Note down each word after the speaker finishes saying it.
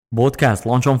بودكاست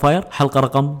لونش اون فاير حلقة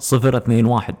رقم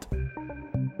 021.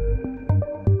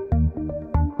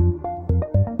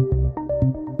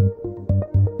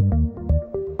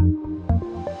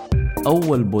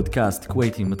 أول بودكاست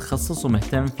كويتي متخصص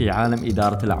ومهتم في عالم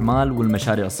إدارة الأعمال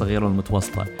والمشاريع الصغيرة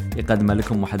والمتوسطة، يقدم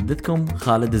لكم محدثكم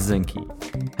خالد الزنكي.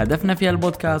 هدفنا في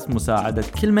البودكاست مساعدة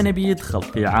كل من يبي يدخل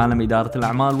في عالم إدارة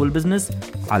الأعمال والبزنس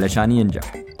علشان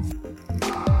ينجح.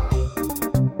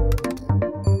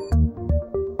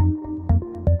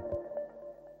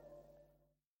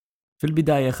 في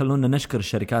البداية خلونا نشكر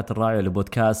الشركات الراعية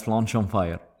لبودكاست لونش اون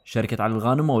فاير، شركة علي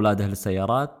الغانم وأولادها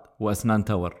للسيارات وأسنان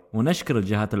تاور، ونشكر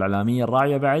الجهات الإعلامية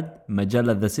الراعية بعد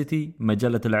مجلة ذا سيتي،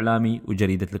 مجلة الإعلامي،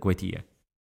 وجريدة الكويتية.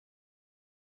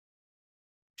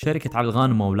 شركة علي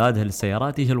الغانم وأولادها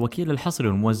للسيارات هي الوكيل الحصري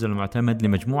والموزع المعتمد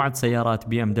لمجموعة سيارات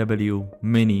بي ام دبليو،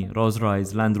 ميني، روز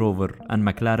رايز، لاند روفر، أن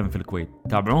ماكلارن في الكويت.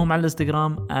 تابعوهم على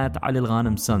الانستغرام @علي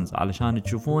الغانم سنز علشان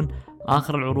تشوفون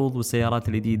آخر العروض والسيارات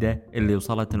الجديدة اللي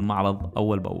وصلت المعرض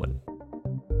أول بأول.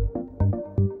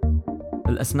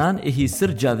 الأسنان هي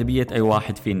سر جاذبية أي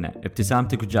واحد فينا.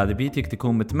 ابتسامتك وجاذبيتك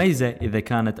تكون متميزة إذا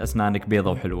كانت أسنانك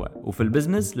بيضة وحلوة، وفي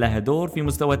البزنس لها دور في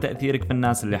مستوى تأثيرك في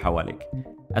الناس اللي حواليك.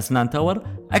 أسنان تاور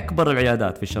أكبر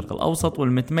العيادات في الشرق الأوسط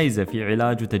والمتميزة في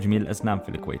علاج وتجميل الأسنان في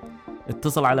الكويت.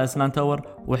 اتصل على أسنان تاور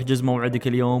واحجز موعدك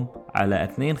اليوم على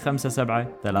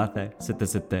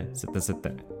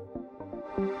 257-36666.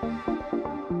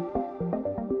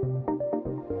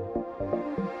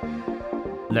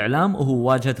 الإعلام هو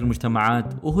واجهة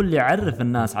المجتمعات، وهو اللي يعرف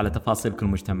الناس على تفاصيل كل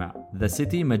مجتمع. ذا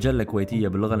سيتي مجلة كويتية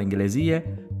باللغة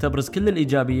الإنجليزية تبرز كل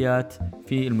الإيجابيات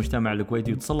في المجتمع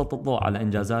الكويتي وتسلط الضوء على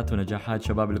إنجازات ونجاحات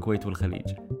شباب الكويت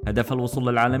والخليج. هدفها الوصول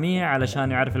للعالمية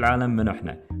علشان يعرف العالم من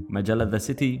إحنا. مجلة ذا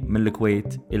سيتي من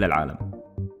الكويت إلى العالم.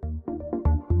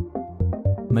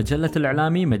 مجلة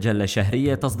الإعلامي مجلة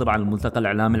شهرية تصدر عن الملتقى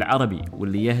الإعلامي العربي،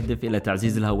 واللي يهدف إلى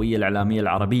تعزيز الهوية الإعلامية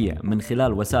العربية من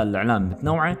خلال وسائل الإعلام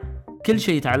متنوعة. كل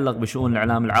شيء يتعلق بشؤون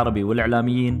الإعلام العربي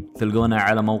والإعلاميين تلقونه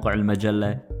على موقع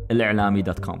المجلة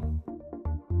الإعلامي.com.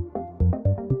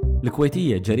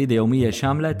 الكويتية جريدة يومية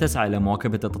شاملة تسعى إلى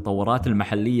مواكبة التطورات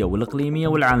المحلية والإقليمية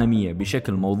والعالمية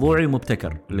بشكل موضوعي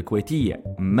ومبتكر. الكويتية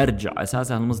مرجع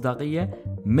أساسها المصداقية،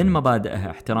 من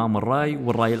مبادئها احترام الرأي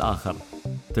والرأي الآخر.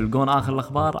 تلقون آخر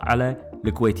الأخبار على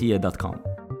الكويتية.com.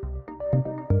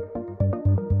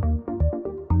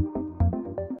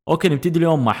 اوكي، نبتدي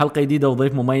اليوم مع حلقة جديدة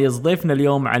وضيف مميز. ضيفنا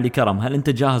اليوم علي كرم. هل انت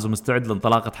جاهز ومستعد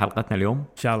لانطلاقة حلقتنا اليوم؟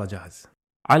 ان شاء الله جاهز.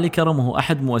 علي كرم هو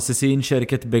احد مؤسسين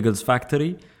شركة بيجلز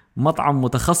فاكتوري، مطعم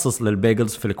متخصص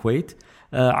للبيجلز في الكويت.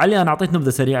 علي، انا اعطيت نبذة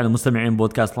سريعة للمستمعين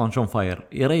بودكاست لونش اون فاير.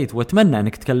 يا ريت واتمنى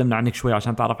انك تكلمنا عنك شوي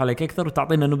عشان تعرف عليك اكثر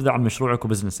وتعطينا نبذة عن مشروعك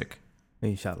وبزنسك.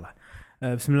 ان شاء الله.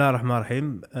 بسم الله الرحمن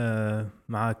الرحيم.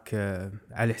 معك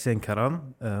علي حسين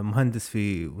كرم، مهندس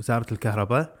في وزارة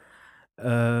الكهرباء،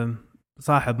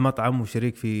 صاحب مطعم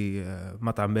وشريك في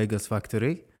مطعم بيجلز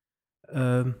فاكتوري.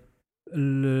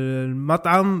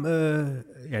 المطعم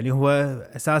يعني هو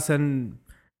أساسا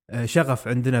شغف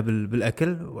عندنا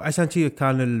بالأكل، وعشان شيء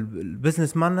كان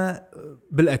البزنس مالنا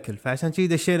بالأكل، فعشان شيء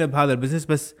دشينا بهذا البزنس،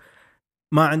 بس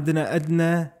ما عندنا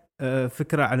أدنى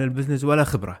فكرة عن البزنس ولا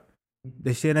خبرة.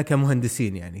 دشينا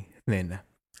كمهندسين يعني اثنين.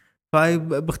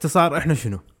 فباختصار احنا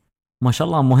شنو؟ ما شاء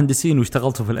الله مهندسين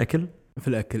واشتغلتوا في الأكل. في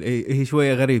الأكل هي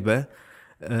شوية غريبة.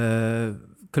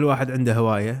 كل واحد عنده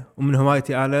هواية، ومن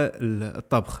هوايتي أنا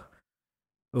الطبخ،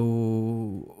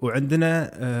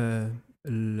 وعندنا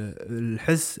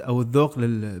الحس أو الذوق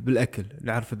بالأكل،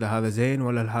 نعرف إذا هذا زين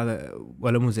ولا هذا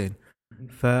ولا مو زين.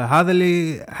 فهذا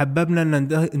اللي حببنا أن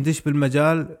ندش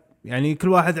بالمجال. يعني كل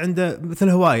واحد عنده مثل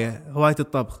هواية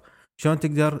الطبخ، شلون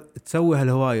تقدر تسوي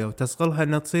هالهواية وتصقلها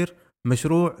أنها تصير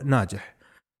مشروع ناجح.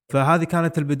 فهذه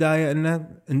كانت البداية، أنه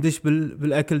ندش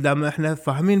بالأكل، دام إحنا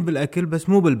فاهمين بالأكل بس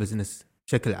مو بالبزنس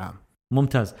بشكل عام.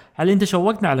 ممتاز. علي، انت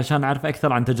شوقتنا علشان نعرف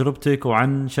اكثر عن تجربتك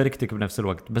وعن شركتك بنفس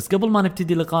الوقت، بس قبل ما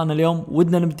نبتدي لقاءنا اليوم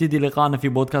ودنا نبتدي لقاءنا في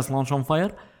بودكاست لونش اون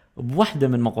فاير بوحدة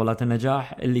من مقولات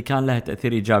النجاح اللي كان لها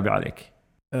تأثير إيجابي عليك.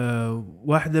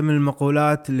 واحدة من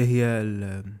المقولات اللي هي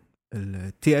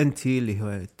TNT، اللي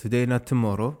هو Today Not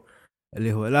Tomorrow،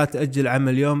 اللي هو لا تأجل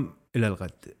عمل اليوم إلى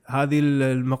الغد. هذه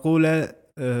المقولة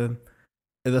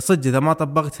إذا ما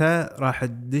طبقتها راح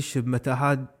تدش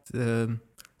بمتاهات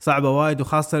صعبة وايد،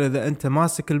 وخاصة إذا أنت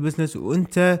ماسك البزنس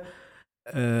وأنت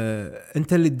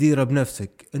أنت اللي تديره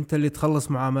بنفسك، أنت اللي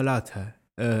تخلص معاملاتها.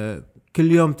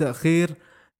 كل يوم تأخير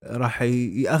راح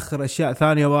يأخر أشياء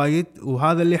ثانية وايد،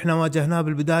 وهذا اللي إحنا واجهناه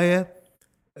بالبداية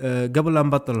قبل لا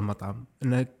نبطل المطعم،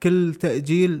 إن كل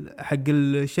تأجيل حق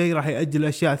الشيء راح يأجل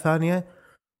أشياء ثانية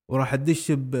وراح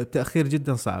تدش بتأخير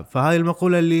جدا صعب. فهاي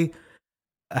المقولة اللي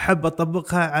أحب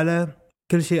أطبقها على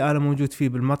كل شيء انا موجود فيه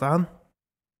بالمطعم،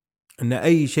 ان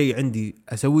اي شيء عندي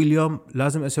اسويه اليوم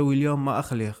لازم اسويه اليوم، ما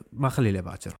اخلي له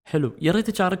باكر. حلو، يا ريت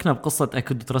تشاركنا بقصة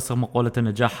أكد وترسخ مقولة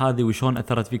النجاح هذه وشون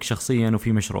أثرت فيك شخصيا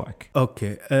وفي مشروعك.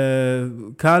 اوكي.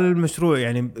 كان المشروع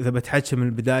يعني اذا بتحكي من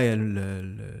البدايه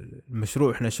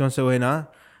المشروع احنا شلون سويناه.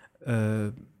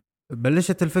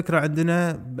 بلشت الفكره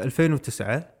عندنا ب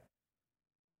 2009،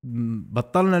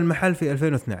 بطلنا المحل في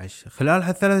 2012. خلال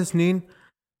هالثلاث سنين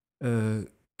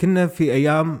كنا في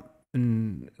ايام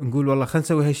نقول والله خلينا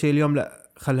نسوي هالشيء اليوم،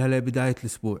 لا خلها لبدايه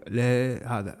الاسبوع.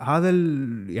 هذا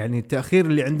يعني التاخير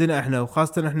اللي عندنا احنا،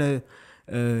 وخاصه احنا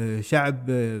شعب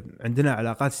عندنا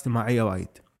علاقات اجتماعيه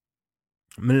وايد.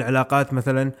 من العلاقات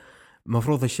مثلا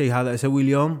مفروض الشيء هذا اسويه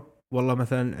اليوم، والله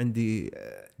مثلا عندي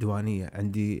ديوانيه،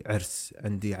 عندي عرس،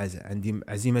 عندي عزاء، عندي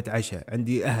عزيمه عشاء،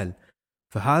 عندي اهل،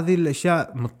 فهذه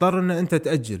الاشياء مضطر ان انت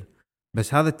تاجل.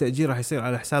 بس هذا التاجيل راح يصير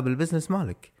على حساب البزنس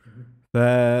مالك.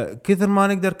 فكثر ما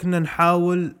نقدر كنا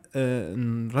نحاول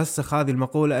نرسخ هذه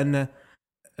المقوله انه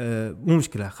مو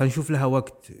مشكله، خلينا نشوف لها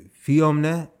وقت في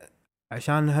يومنا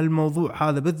عشان هالموضوع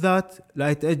هذا بالذات لا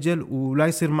يتاجل ولا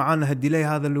يصير معانا هالديلي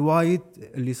هذا اللي وايد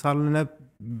اللي صار لنا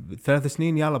 3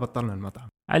 سنين. يلا بطلنا المطعم.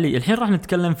 علي، الحين راح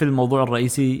نتكلم في الموضوع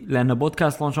الرئيسي، لأن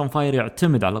بودكاست لانش اون فاير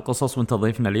يعتمد على قصص، وانت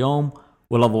ضيفنا اليوم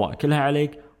والأضواء كلها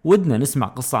عليك. ودنا نسمع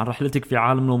قصة عن رحلتك في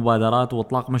عالم المبادرات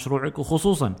وإطلاق مشروعك،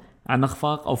 وخصوصا عن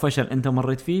إخفاق أو فشل أنت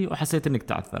مريت فيه وحسيت أنك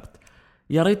تعثرت.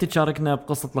 يا ريت تشاركنا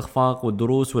بقصة الإخفاق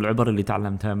والدروس والعبر اللي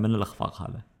تعلمتها من الإخفاق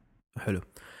هذا. حلو.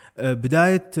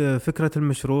 بداية فكرة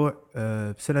المشروع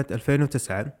بسنة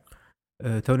 2009.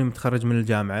 توني متخرج من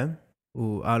الجامعة،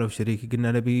 وأنا وشريكي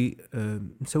قلنا نبي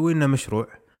نسوي لنا مشروع.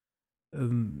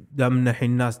 دام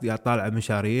الحين الناس دي طالعة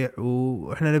مشاريع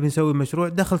وإحنا نبي نسوي مشروع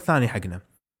دخل ثاني حقنا.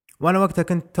 وأنا وقتها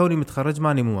كنت توني متخرج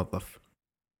ماني موظف.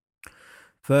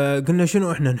 فقلنا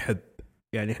شنو إحنا نحب،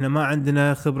 يعني إحنا ما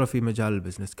عندنا خبرة في مجال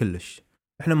البزنس كلش،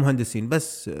 إحنا مهندسين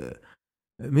بس.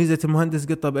 ميزة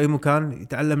المهندس قطة بأي مكان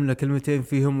يتعلم لنا كلمتين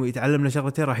فيهم ويتعلم لنا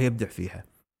شغلتين راح يبدع فيها.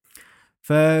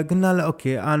 فقلنا له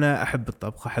أوكي أنا أحب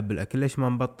الطبخ أحب الأكل، ليش ما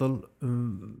نبطل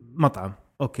مطعم؟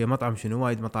 أوكي مطعم شنو؟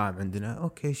 وايد مطاعم عندنا،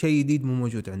 أوكي شيء جديد مو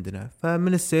موجود عندنا.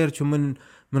 فمن السيرش ومن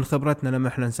خبرتنا لما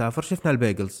إحنا نسافر شفنا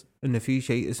البيجلز، إنه في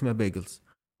شيء اسمه بيجلز.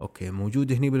 أوكي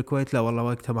موجود هني بالكويت؟ لا والله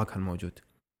وقتها ما كان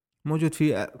موجود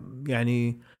في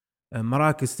يعني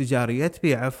مراكز تجارية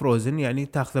تبيع فروزن، يعني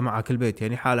تاخذه معك البيت،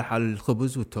 يعني حال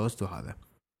الخبز والتوست وهذا.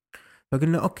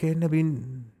 فقلنا أوكي نبي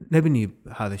نجيب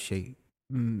هذا الشيء،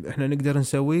 إحنا نقدر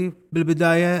نسويه.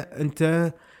 بالبداية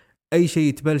أنت أي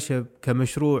شيء تبلشه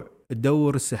كمشروع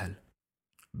تدور السهل،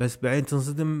 بس بعدين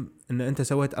تنصدم إن أنت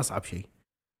سويت أصعب شيء.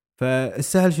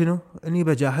 فالسهل شنو؟ إني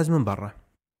بجهز من برا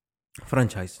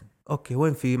فرانشايز. أوكي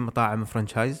وين في مطاعم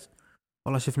فرانشايز؟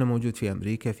 والله شفنا موجود في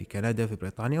أمريكا، في كندا، في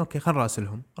بريطانيا. أوكي خل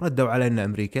راسلهم. ردوا علينا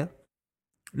أمريكا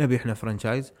نبي إحنا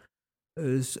فرانشايز.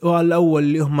 السؤال الأول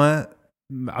اللي هم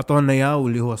عطونا إياه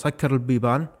واللي هو سكر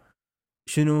البيبان،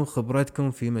 شنو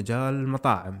خبرتكم في مجال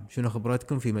المطاعم؟ شنو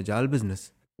خبرتكم في مجال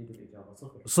البزنس؟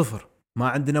 صفر، ما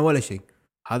عندنا ولا شيء.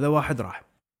 هذا واحد راح.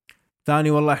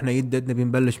 ثاني والله إحنا يدد نبي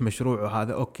نبلش مشروع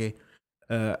وهذا. أوكي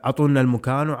عطونا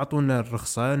المكان وعطونا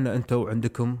الرخصة إن أنتوا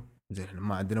عندكم، زين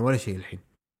ما عندنا ولا شيء الحين.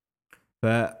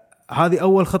 فهذه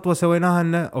أول خطوة سويناها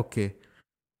إنه أوكي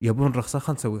يبون رخصة،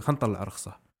 خلينا نطلع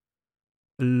رخصة.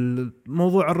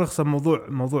 الموضوع الرخصة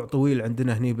موضوع طويل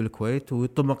عندنا هني بالكويت،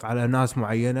 ويطبق على ناس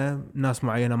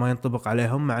معينة ما ينطبق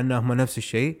عليهم، مع أنهم نفس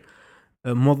الشيء.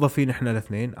 موظفين إحنا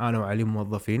الاثنين، أنا وعلي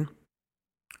موظفين.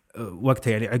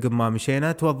 وقتها يعني عقب ما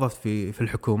مشينا توظفت في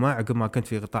الحكومة، عقب ما كنت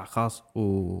في قطاع خاص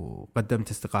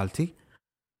وقدمت استقالتي.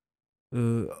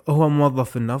 هو موظف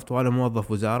في النفط وأنا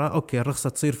موظف وزارة. أوكي الرخصة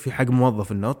تصير في حق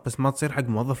موظف النفط بس ما تصير حق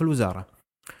موظف الوزارة،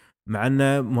 مع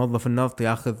أن موظف النفط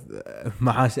يأخذ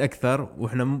معاش أكثر،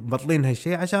 وإحنا بطلين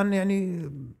هالشيء عشان يعني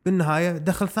بالنهاية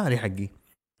دخل ثاني حقي.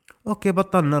 أوكي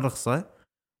بطلنا الرخصة،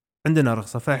 عندنا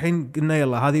رخصة. فالحين قلنا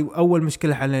يلا هذه أول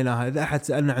مشكلة حليناها. إذا أحد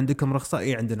سألنا عندكم رخصة؟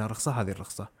 إيه عندنا رخصة، هذه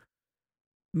الرخصة.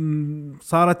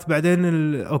 صارت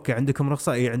بعدين أوكي عندكم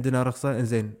رخصة؟ إيه عندنا رخصة.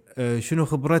 إنزين شنو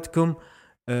خبرتكم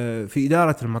في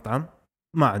إدارة المطعم؟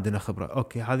 ما عندنا خبرة.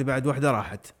 أوكي هذه بعد واحدة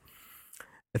راحت.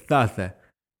 الثالثة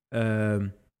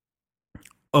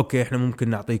أوكي إحنا ممكن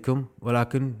نعطيكم،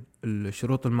 ولكن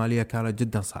الشروط المالية كانت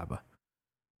جدا صعبة،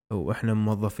 وإحنا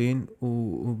موظفين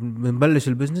وبنبلش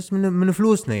البزنس من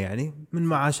فلوسنا، يعني من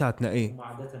معاشاتنا. إيه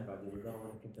عادة بعد إذا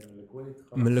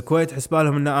كنت من الكويت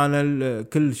حسبالهم إن أنا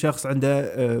كل شخص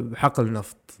عنده حقل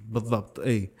نفط بالضبط.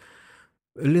 إيه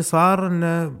اللي صار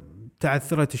إنه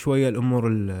تعثرت شوية الأمور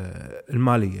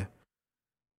المالية.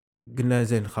 قلنا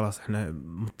زين خلاص إحنا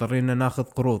مضطرين ناخذ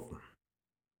قروض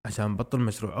عشان نبطل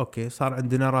المشروع. أوكي صار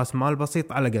عندنا رأس مال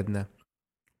بسيط على قدنا.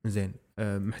 زين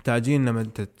محتاجين لما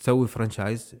انت تسوي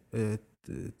فرانشايز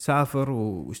تسافر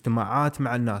واجتماعات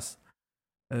مع الناس.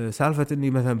 سالفة اني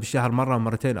مثلا بالشهر مرة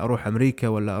مرتين اروح امريكا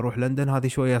ولا اروح لندن هذه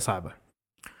شوية صعبة.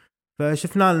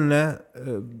 فشفنا لنا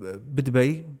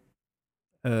بدبي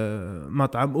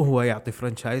مطعم وهو يعطي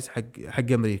فرانشايز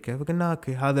حق امريكا، فقلنا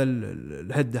اوكي هذا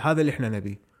هذا اللي احنا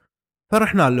نبيه.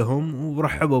 فرحنا لهم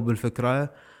ورحبوا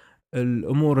بالفكرة.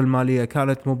 الامور الماليه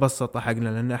كانت مبسطه حقنا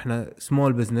لان احنا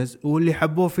سمول بزنس، واللي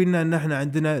حبوه فينا ان احنا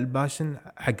عندنا الباشن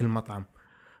حق المطعم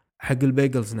حق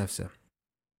البيجلز نفسه،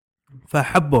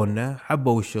 فحبونا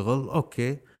حبوا الشغل.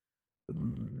 اوكي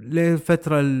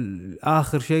لفتره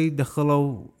اخر شيء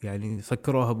دخلوا يعني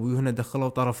سكروها بويوهنا، دخلوا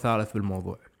طرف ثالث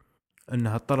بالموضوع، ان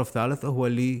هالطرف الثالث هو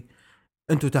اللي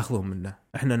انتم تاخذون منه،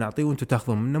 احنا نعطيه وانتم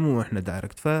تاخذون منه، مو احنا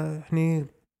دايركت. فاحنا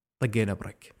طقينا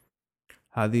بريك.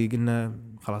 هذه قلنا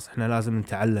خلاص احنا لازم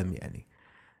نتعلم يعني.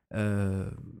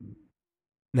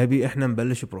 نبي احنا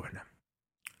نبلش بروحنا،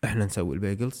 احنا نسوي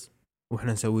البيجلز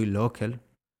واحنا نسوي اللوكل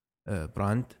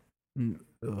براند،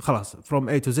 خلاص from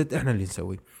A to Z احنا اللي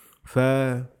نسوي.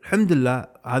 فالحمد لله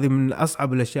هذه من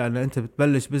اصعب الاشياء، ان انت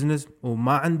بتبلش بزنس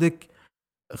وما عندك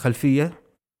خلفية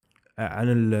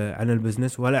عن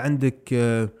البزنس، ولا عندك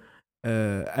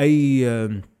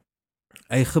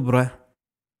اي خبرة.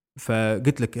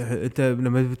 فقلت لك انت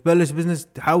لما بتبلش بزنس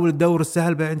تحاول تدور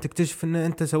السهل، بعدين تكتشف ان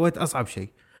انت سويت اصعب شيء.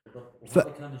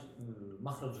 كان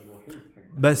المخرج الوحيد.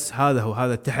 بس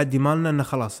هذا التحدي مالنا، انه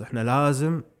خلاص احنا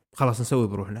لازم خلاص نسوي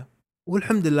بروحنا.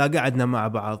 والحمد لله قعدنا مع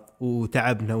بعض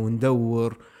وتعبنا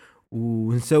وندور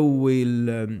ونسوي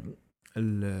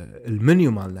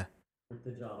المنيو مالنا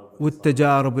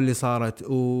والتجارب اللي صارت.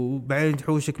 وبعدين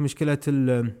تحوشك مشكلة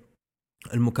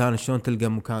المكان، شلون تلقى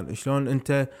مكان، شلون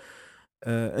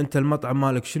انت المطعم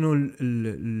مالك شنو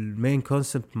المين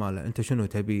كونسبت ماله، انت شنو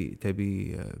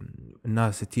تبي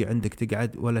الناس تي عندك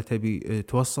تقعد، ولا تبي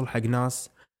توصل حق ناس،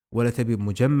 ولا تبي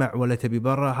مجمع، ولا تبي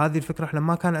برا. هذه الفكرة احنا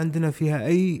ما كان عندنا فيها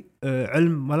اي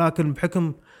علم، ولكن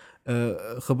بحكم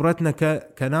خبرتنا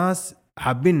كناس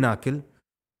حابين ناكل.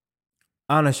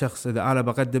 انا شخص اذا انا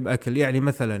بقدم اكل يعني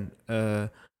مثلا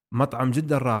مطعم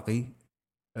جدا راقي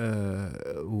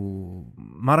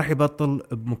وما راح يبطل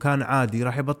بمكان عادي،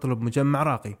 راح يبطل بمجمع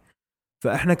راقي.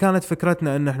 فاحنا كانت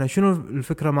فكرتنا ان احنا شنو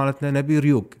الفكرة مالتنا، نبي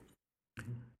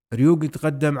ريوق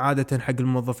يتقدم عادة حق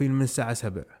الموظفين من الساعة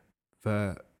 7،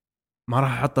 فما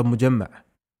راح احطه بمجمع.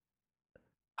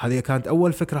 هذه كانت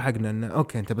اول فكرة حقنا، ان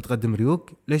اوكي انت بتقدم ريوق،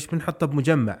 ليش بنحطه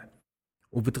بمجمع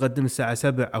وبتقدم الساعة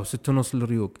 7 أو 6:30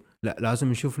 للريوق؟ لا، لازم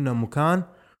نشوف لنا مكان،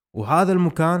 وهذا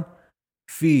المكان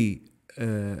في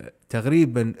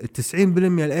تقريبا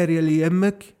 90% الاريا اللي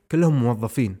يمك كلهم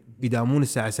موظفين يدامون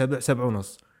الساعة 7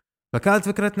 7:30. فكانت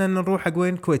فكرتنا ان نروح حق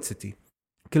وين؟ كويت سيتي،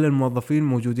 كل الموظفين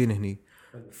موجودين هني.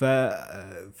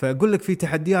 فأقول لك في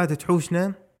تحديات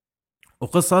تحوشنا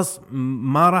وقصص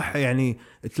ما راح يعني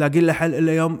تلاقي لها حل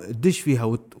الا يوم تدش فيها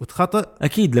وتخطئ.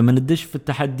 اكيد لما ندش في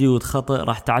التحدي وتخطئ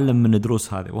راح تعلم من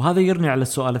الدروس هذه. وهذا يرني على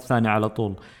السؤال الثاني على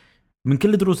طول، من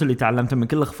كل الدروس اللي تعلمتها، من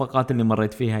كل الاخفاقات اللي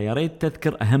مريت فيها، يا ريت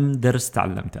تذكر اهم درس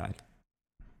تعلمته علي.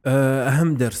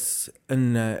 اهم درس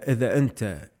ان اذا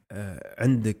انت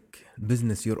عندك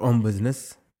بزنس يور اون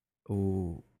بزنس،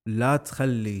 ولا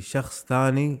تخلي شخص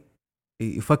ثاني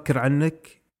يفكر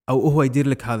عنك او هو يدير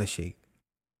لك هذا الشيء.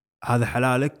 هذا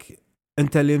حلالك،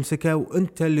 انت اللي يمسكه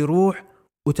وانت اللي روح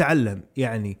وتعلم.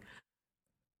 يعني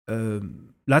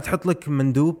لا تحط لك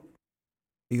مندوب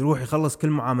يروح يخلص كل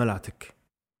معاملاتك،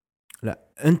 لا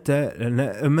انت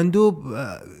مندوب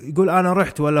يقول انا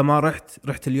رحت ولا ما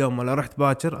رحت اليوم ولا رحت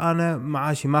باكر، انا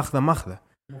معاشي ماخذه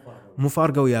مو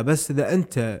فارقه وياه. بس اذا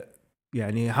انت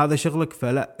يعني هذا شغلك،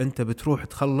 فلا انت بتروح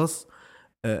تخلص،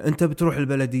 انت بتروح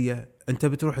البلديه، انت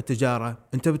بتروح التجاره،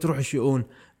 انت بتروح الشؤون،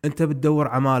 انت بتدور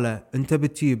عماله، انت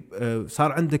بتجيب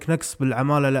صار عندك نقص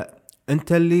بالعماله، لا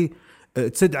انت اللي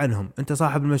تسد عنهم، انت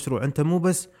صاحب المشروع، انت مو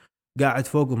بس قاعد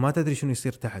فوق وما تدري شنو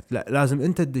يصير تحت، لا لازم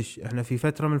انت تدش. احنا في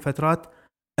فتره من الفترات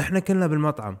احنا كنا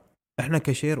بالمطعم، احنا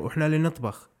كشير واحنا اللي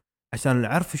نطبخ عشان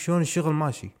نعرف شلون الشغل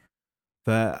ماشي.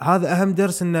 فهذا اهم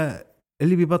درس، ان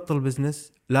اللي بيبطل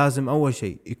بزنس لازم اول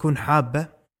شيء يكون حابه،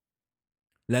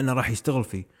 لانه راح يشتغل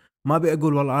فيه. ما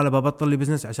بيقول والله انا ببطل لي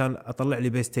بزنس عشان اطلع لي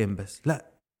بيستين بس، لا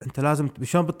انت لازم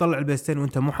شلون بتطلع البيستين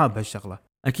وانت مو حاب هالشغله.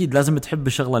 اكيد لازم تحب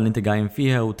الشغله اللي انت قايم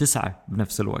فيها وتسعى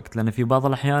بنفس الوقت، لان في بعض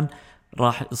الاحيان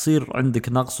راح يصير عندك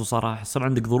نقص وصراحه يصير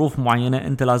عندك ظروف معينه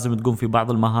انت لازم تقوم في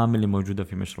بعض المهام اللي موجوده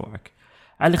في مشروعك.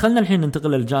 علي، خلنا الحين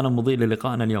ننتقل للجانب مضيء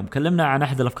للقائنا اليوم. كلمنا عن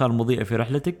احد الافكار المضيئه في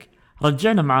رحلتك،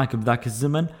 رجعنا معاك بذاك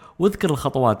الزمن، واذكر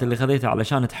الخطوات اللي خذيتها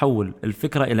علشان تحول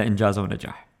الفكره الى انجاز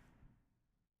ونجاح.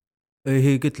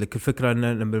 هي قلت لك الفكره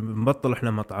ان لما نبطل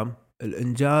احنا مطعم،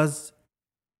 الانجاز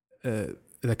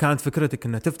اذا كانت فكرتك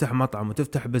انه تفتح مطعم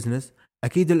وتفتح بزنس،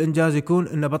 اكيد الانجاز يكون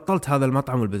انه بطلت هذا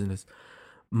المطعم والبزنس.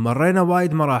 مرينا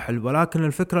وايد مراحل، ولكن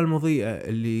الفكرة المضيئة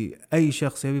اللي اي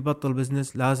شخص يبي يبطل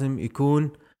بزنس لازم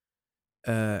يكون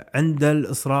عنده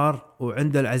الاصرار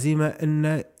وعنده العزيمة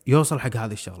انه يوصل حق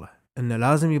هذه الشغلة، انه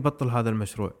لازم يبطل هذا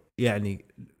المشروع. يعني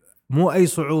مو اي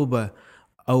صعوبة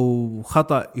او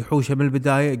خطأ يحوشه من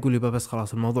البداية يقول لي بس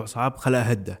خلاص الموضوع صعب خلا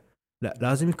اهده. لا،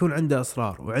 لازم يكون عنده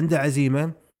اصرار وعنده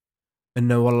عزيمة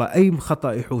انه والله اي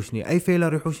خطأ يحوشني، اي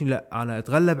فيلر يحوشني، لا انا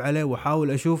اتغلب عليه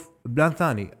واحاول اشوف بلان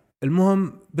ثاني.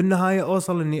 المهم بالنهاية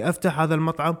اوصل اني افتح هذا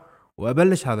المطعم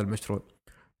وابلش هذا المشروع.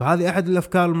 فهذه احد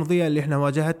الافكار المضيئة اللي احنا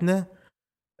واجهتنا،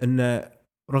 ان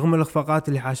رغم الاخفاقات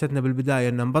اللي حاشتنا بالبداية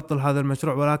ان نبطل هذا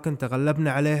المشروع، ولكن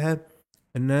تغلبنا عليها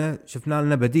ان شفنا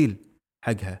لنا بديل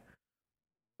حقها.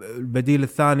 البديل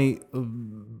الثاني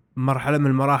مرحلة من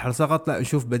المراحل سقط، لا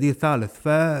نشوف بديل ثالث.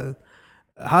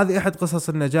 فهذه احد قصص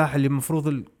النجاح اللي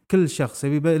المفروض كل شخص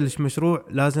يبي يبلش مشروع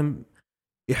لازم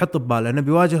يحط بباله انه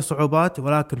بيواجه صعوبات،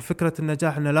 ولكن فكرة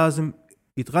النجاح انه لازم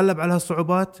يتغلب على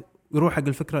هالصعوبات ويروح حق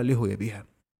الفكرة اللي هو يبيها.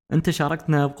 انت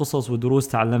شاركتنا بقصص ودروس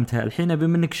تعلمتها، الحين ابي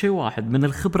منك شيء واحد من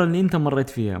الخبرة اللي انت مريت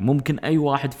فيها ممكن اي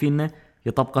واحد فينا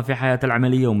يطبقه في حياته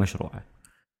العملية ومشروعه.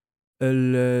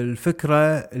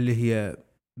 الفكرة اللي هي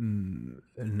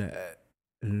ان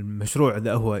المشروع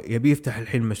اذا هو يبي يفتح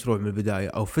الحين مشروع من البداية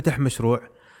او فتح مشروع،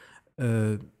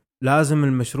 لازم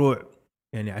المشروع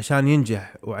يعني عشان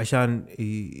ينجح وعشان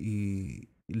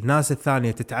الناس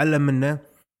الثانية تتعلم منه،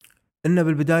 انه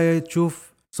بالبداية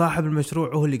تشوف صاحب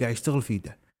المشروع هو اللي قاعد يشتغل فيه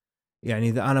ده. يعني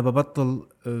اذا انا ببطل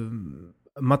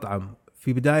مطعم،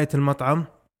 في بداية المطعم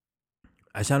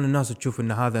عشان الناس تشوف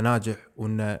ان هذا ناجح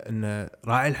وان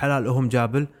راعي الحلال هو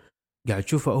مجابل، قاعد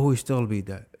تشوفه هو يشتغل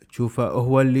بيده، تشوفه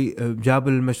هو اللي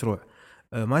جابل المشروع.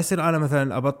 ما يصير انا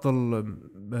مثلا ابطل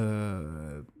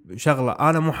شغله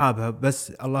انا مو حابها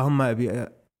بس اللهم ابي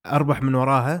اربح من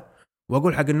وراها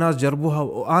واقول حق الناس جربوها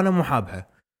وانا مو حابها.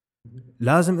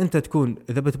 لازم انت تكون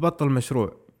اذا بتبطل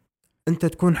مشروع انت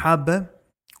تكون حابه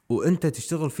وانت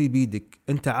تشتغل فيه بيدك،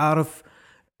 انت عارف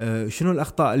شنو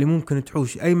الاخطاء اللي ممكن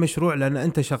تحوش اي مشروع لان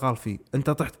انت شغال فيه، انت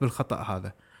طحت بالخطأ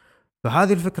هذا.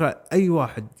 فهذه الفكرة اي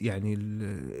واحد يعني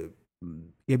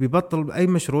يبي يبطل اي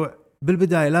مشروع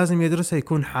بالبداية لازم يدرسها،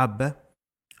 يكون حاب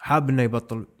انه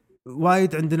يبطل.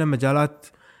 وايد عندنا مجالات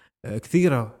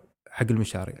كثيرة حق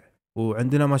المشاريع،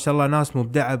 وعندنا ما شاء الله ناس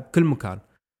مبدعة بكل مكان.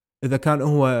 اذا كان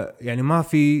هو يعني ما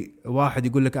في واحد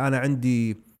يقول لك انا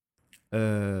عندي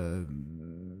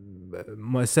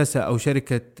مؤسسة او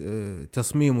شركة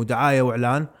تصميم ودعاية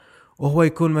واعلان، وهو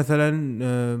يكون مثلا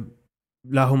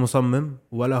لا هو مصمم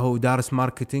ولا هو دارس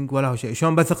ماركتينج ولا هو شيء،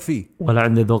 شلون بثق فيه؟ ولا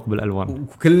عنده ذوق بالالوان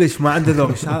وكلش ما عنده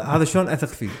ذوق. هذا شلون اثق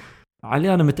فيه؟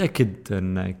 علي انا متاكد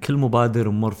ان كل مبادر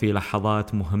يمر في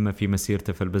لحظات مهمه في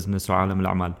مسيرته في البزنس وعالم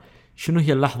الاعمال. شنو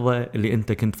هي اللحظه اللي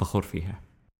انت كنت فخور فيها؟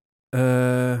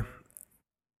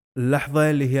 اللحظه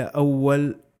اللي هي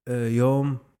اول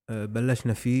يوم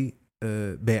بلشنا فيه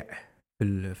بيع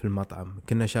في المطعم.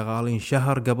 كنا شغالين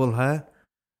شهر قبلها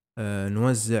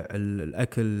نوزع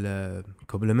الاكل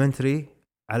كومبلمنتري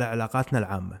على علاقاتنا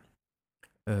العامه.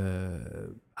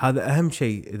 هذا اهم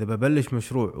شيء اذا ببلش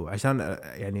مشروع، وعشان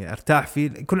يعني ارتاح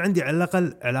فيه يكون عندي على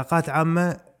الاقل علاقات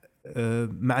عامه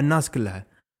مع الناس كلها.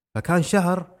 فكان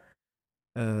شهر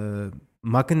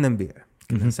ما كنا نبيع،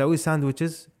 كنا نسوي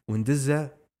ساندويتشز وندزه،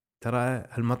 ترى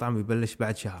هالمطعم يبلش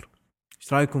بعد شهر،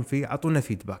 ايش رايكم فيه؟ عطونا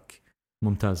فيدباك.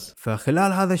 ممتاز.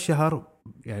 فخلال هذا الشهر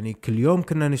يعني كل يوم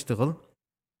كنا نشتغل،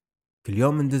 كل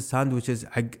يوم ندز ساندويتشز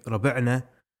حق ربعنا،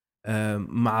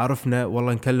 معارفنا.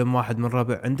 والله نكلم واحد من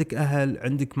ربع، عندك اهل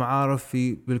عندك معارف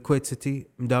في بالكويت سيتي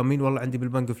مداومين، والله عندي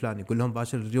بالبنك الفلاني، يقول لهم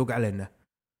باشر ريوق علينا،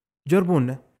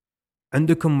 جربونا،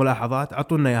 عندكم ملاحظات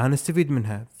عطونا اياها نستفيد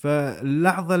منها.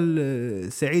 فاللحظه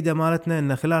السعيده مالتنا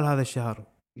ان خلال هذا الشهر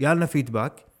يالنا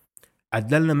فيدباك،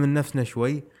 عدلنا من نفسنا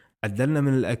شوي، عدلنا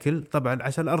من الاكل طبعا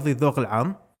عشان ارضي الذوق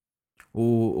العام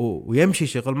ويمشي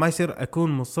شغل، ما يصير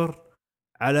اكون مصر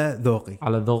على ذوقي،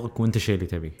 على ذوقك وانت شيء اللي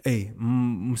تبيه. اي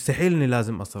مستحيل اني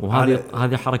لازم اصر.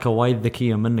 وهذه حركه وايد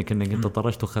ذكيه منك انك انت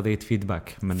طرشت وخذيت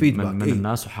فيدباك من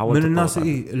الناس وحاولت من الناس.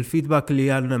 الفيدباك اللي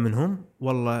جالنا منهم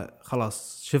والله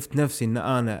خلاص شفت نفسي ان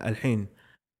انا الحين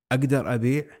اقدر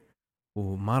ابيع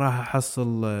وما راح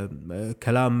احصل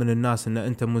كلام من الناس ان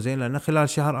انت مو زين، لان خلال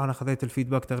شهر انا خذيت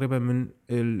الفيدباك تقريبا من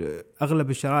اغلب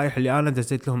الشرائح اللي انا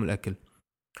دزيت لهم الاكل.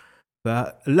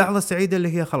 فاللحظة السعيدة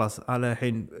اللي هي خلاص أنا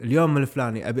الحين اليوم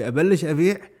الفلاني أبي أبلش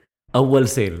أبيع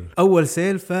أول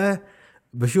سيل،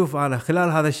 فبشوف أنا خلال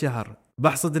هذا الشهر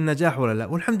بحصد النجاح ولا لا.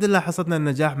 والحمد لله حصدنا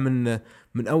النجاح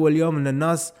من أول يوم. إن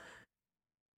الناس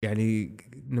يعني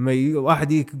لما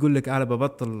واحد يقول لك أنا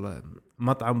ببطل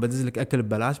مطعم بدز لك اكل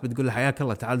ببلاش بتقول له حياك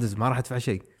الله تعال دز ما راح ادفع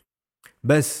شيء.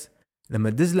 بس لما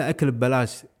تدز له اكل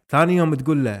ببلاش ثاني يوم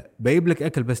تقول له بجيب لك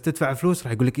اكل بس تدفع فلوس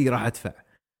راح يقول لك ايه راح ادفع.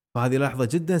 فهذه لحظه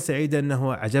جدا سعيده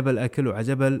انه عجب الاكل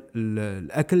وعجب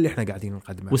الاكل اللي احنا قاعدين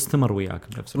نقدمه واستمر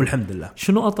وياك بنفس والحمد لله.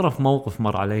 شنو اطرف موقف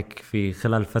مر عليك في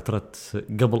خلال فتره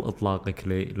قبل اطلاقك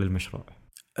للمشروع؟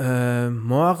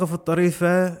 مواقف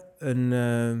الطريفه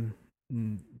ان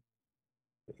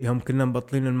يوم كنا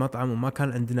مبطلين المطعم وما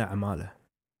كان عندنا عماله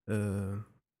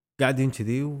قاعدين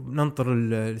كذي وننطر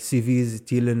السي فيز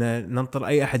تي لنا ننطر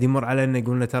اي احد يمر علينا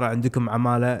يقول لنا ترى عندكم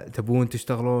عماله تبون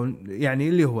تشتغلون يعني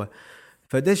اللي هو.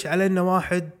 فدش علينا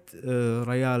واحد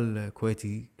ريال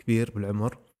كويتي كبير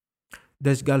بالعمر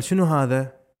دش قال شنو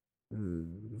هذا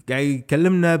قاعد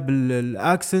يكلمنا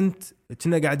بالاكسنت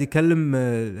كنا قاعد يكلم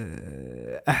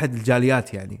احد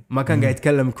الجاليات يعني ما كان قاعد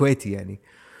يتكلم كويتي يعني.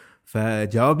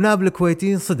 فجاوبناه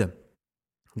بالكويتي انصدم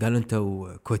قال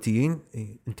انتوا كويتيين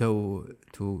انتوا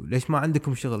ليش ما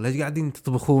عندكم شغل ليش قاعدين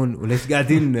تطبخون وليش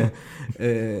قاعدين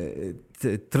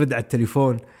ترد على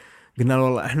التليفون. قلنا له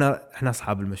والله احنا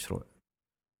اصحاب المشروع.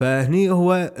 فهني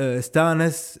هو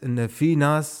استانس ان في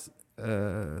ناس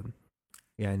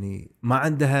يعني ما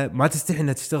عندها ما تستحي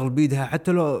انها تشتغل بيدها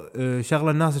حتى لو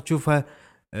شغله الناس تشوفها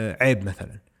عيب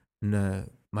مثلا انه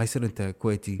ما يصير انت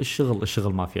كويتي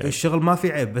الشغل ما في عيب. الشغل ما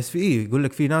في عيب بس في يقول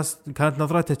لك في ناس كانت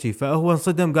نظرتها شيء. فهو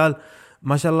انصدم قال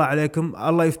ما شاء الله عليكم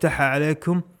الله يفتحها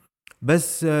عليكم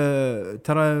بس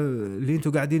ترى اللي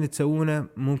انتم قاعدين تسوونه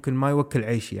ممكن ما يوكل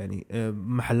عيش يعني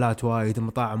محلات وايد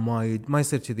مطاعم وايد ما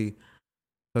يصير كذي.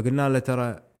 فقلنا له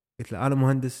ترى قلت له انا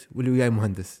مهندس واللي وياي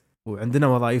مهندس وعندنا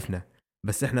وظائفنا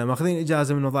بس احنا ماخذين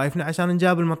اجازه من وظائفنا عشان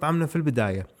نجاب المطعمنا في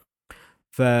البدايه.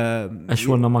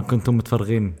 اشولنا ما كنتم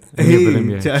متفرغين 100%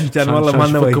 كان والله ما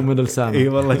نوي من السامع. اي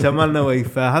والله كان ما نوي.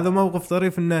 فهذا موقف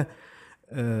طريف انه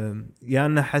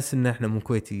يعني احس ان احنا مو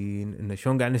كويتيين انه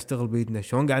شلون قاعد نشتغل بيدنا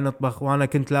شلون قاعد نطبخ. وانا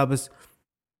كنت لابس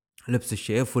لبس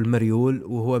الشيف والمريول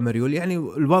وهو مريول يعني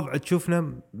الوضع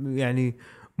تشوفنا يعني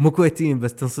مو كويتيين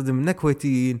بس تنصدم اننا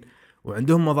كويتيين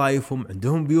وعندهم وظائفهم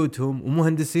عندهم بيوتهم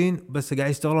ومهندسين بس قاعد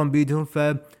يشتغلون بيدهم.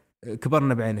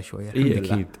 فكبرنا بعينه شويه الحمد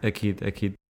لله.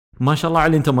 اكيد ما شاء الله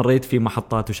علي. انت مريت في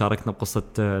محطات وشاركنا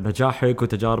بقصه نجاحك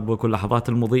وتجاربك واللحظات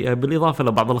المضيئه بالاضافه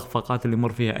لبعض الاخفاقات اللي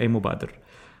يمر فيها اي مبادر.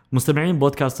 مستمعين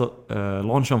بودكاست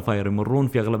لونش اون فاير يمرون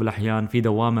في اغلب الاحيان في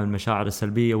دوامه المشاعر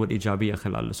السلبيه والايجابيه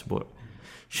خلال الاسبوع.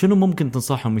 شنو ممكن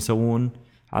تنصحهم يسوون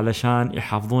علشان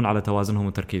يحافظون على توازنهم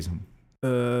وتركيزهم؟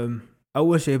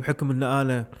 اول شيء بحكم ان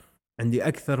انا عندي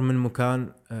اكثر من مكان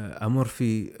امر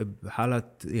في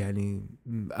بحالات يعني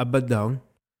اب داون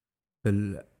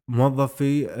موظف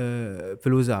في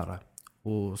الوزاره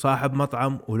وصاحب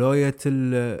مطعم ولويه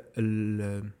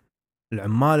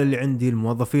العمال اللي عندي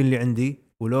الموظفين اللي عندي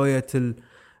ولويه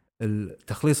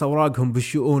تخليص اوراقهم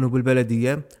بالشؤون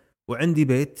وبالبلديه وعندي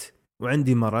بيت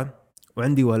وعندي مرة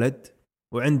وعندي ولد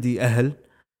وعندي اهل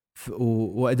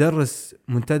وادرس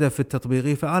منتدى في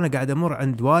التطبيقي. فانا قاعد امر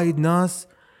عند وايد ناس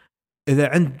اذا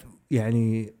عند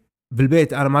يعني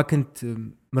بالبيت انا ما كنت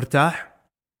مرتاح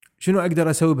شنو اقدر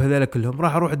اسوي بهذول كلهم.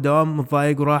 راح اروح الدوام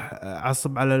متضايق وراح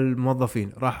اعصب على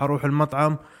الموظفين. راح اروح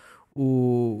المطعم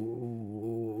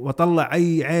واطلع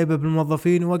اي عيبه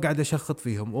بالموظفين واقعد اشخط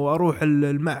فيهم. واروح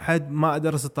المعهد ما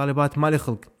ادرس الطالبات مالي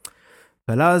خلق.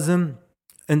 فلازم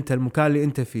انت المكان اللي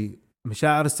انت فيه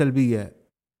مشاعر السلبيه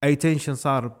اي تنشن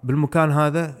صار بالمكان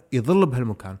هذا يظل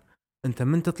بهالمكان. انت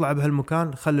من تطلع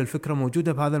بهالمكان خلي الفكره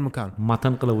موجوده بهذا المكان ما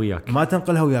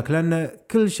تنقلها وياك لان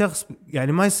كل شخص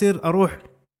يعني ما يصير اروح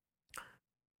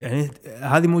يعني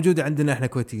هذه موجوده عندنا احنا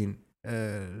كويتيين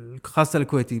خاصه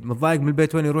الكويتي متضايق من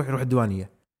البيت وين يروح الديوانيه.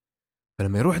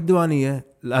 فلما يروح الديوانيه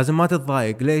لازم ما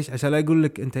تتضايق. ليش؟ عشان لا يقول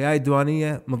لك انت جاي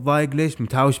الديوانيه متضايق ليش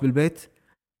متهاوش بالبيت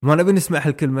ما نبي نسمع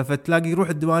هالكلمه. فتلاقي يروح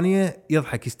الديوانيه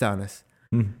يضحك يستانس.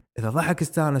 اذا ضحك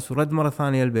استانس ورد مره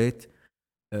ثانيه البيت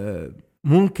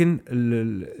ممكن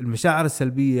المشاعر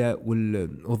السلبيه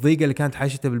والضيقه اللي كانت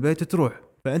حاشته بالبيت تروح.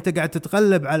 فانت قاعد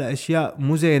تتغلب على اشياء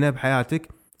مو زينه بحياتك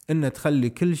ان تخلي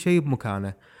كل شيء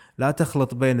بمكانه. لا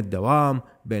تخلط بين الدوام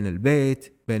بين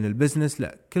البيت بين البزنس.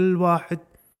 لا كل واحد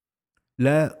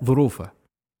له ظروفه.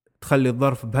 تخلي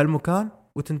الظرف بهالمكان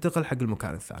وتنتقل حق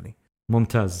المكان الثاني.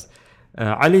 ممتاز.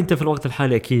 علي انت في الوقت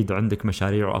الحالي اكيد عندك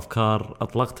مشاريع وافكار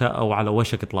اطلقتها او على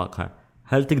وشك اطلاقها.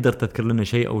 هل تقدر تذكر لنا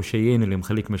شيء او شيئين اللي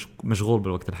مخليك مشغول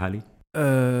بالوقت الحالي؟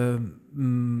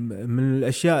 من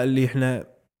الاشياء اللي احنا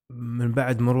من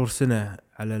بعد مرور سنة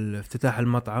على افتتاح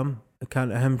المطعم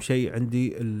كان اهم شيء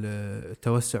عندي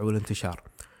التوسع والانتشار.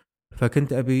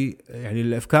 فكنت ابي يعني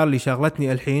الافكار اللي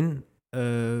شغلتني الحين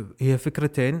هي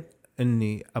فكرتين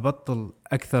اني ابطل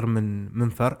اكثر من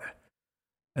فرع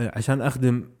عشان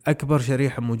أخدم أكبر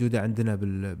شريحة موجودة عندنا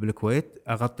بالكويت،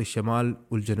 أغطي الشمال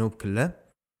والجنوب كله.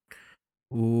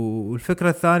 والفكرة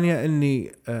الثانية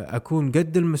أني أكون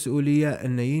قد المسؤولية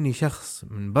أن يجيني شخص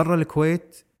من برا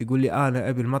الكويت يقول لي أنا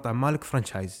أبي المطعم مالك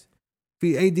فرانشايز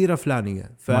في أي ديرة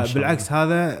فلانية. فبالعكس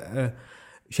هذا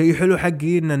شيء حلو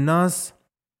حقي أن الناس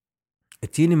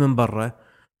تجيني من برا،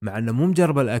 مع أنه مو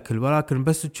مجربة الأكل، ولكن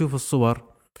بس تشوف الصور،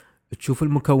 تشوف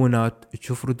المكونات،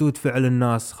 تشوف ردود فعل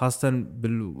الناس، خاصة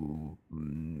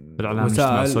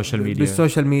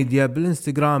بالسوشيال ميديا،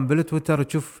 بالإنستغرام، بالتويتر،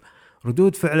 تشوف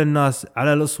ردود فعل الناس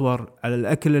على الصور، على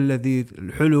الأكل اللذيذ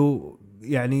الحلو.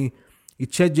 يعني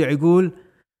يتشجع، يقول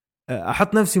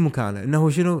أحط نفسي مكانه، إنه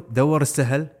شنو دور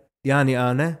السهل،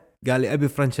 يعني أنا قال لي أبي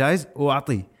فرانشايز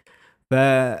وأعطيه.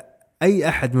 فأي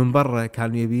أحد من برا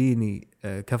كان يبيني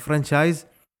كفرانشايز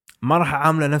ما راح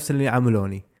أعامله نفس اللي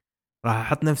عاملوني، راح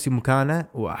أحط نفسي مكانه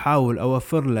وأحاول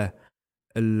أوفر له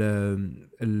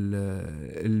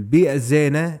البيئة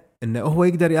الزينة، إنه هو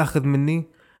يقدر يأخذ مني،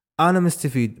 أنا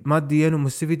مستفيد ماديا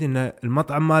ومستفيد إن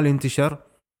المطعم مالي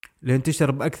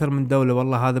ينتشر بأكثر من دولة.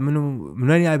 والله هذا من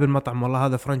وين جايب المطعم؟ والله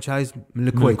هذا فرانشايز من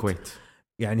الكويت.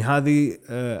 يعني هذه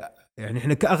يعني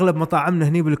إحنا كأغلب مطاعمنا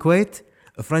هني بالكويت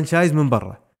فرانشايز من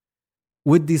برا.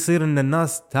 ودي يصير إن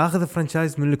الناس تأخذ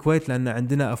فرانشايز من الكويت، لأن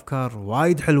عندنا أفكار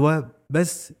وايد حلوة،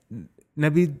 بس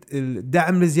نبي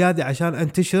الدعم الزيادة عشان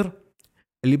انتشر.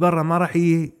 اللي برا ما راح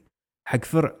يجي حق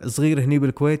فرع صغير هني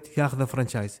بالكويت ياخذ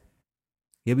فرانشايز،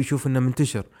 يبي يشوف انه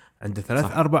منتشر عنده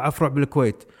 3-4 افرع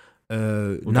بالكويت،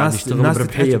 ناس يشتغل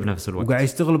بربحيه بنفس الوقت، وقاعد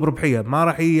يشتغل بربحيه. ما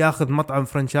راح ياخذ مطعم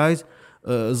فرانشايز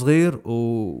صغير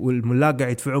والملاك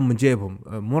قاعد يدفعون من جيبهم،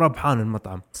 مو ربحان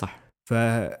المطعم. صح.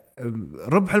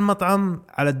 فربح المطعم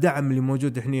على الدعم اللي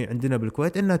موجود هنا عندنا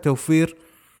بالكويت، انه توفير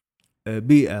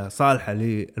بيئه صالحه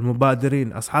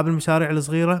للمبادرين اصحاب المشاريع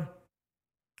الصغيره،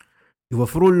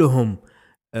 يوفرون لهم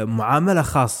معامله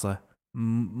خاصه.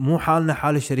 مو حالنا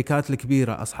حال الشركات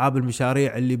الكبيرة أصحاب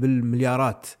المشاريع اللي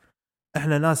بالمليارات.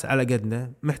 إحنا ناس على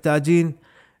قدنا، محتاجين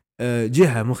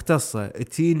جهة مختصة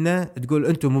تينا تقول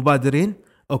أنتم مبادرين،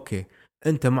 أوكي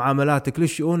أنت معاملاتك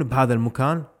للشؤون بهذا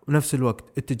المكان، ونفس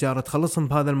الوقت التجارة تخلصهم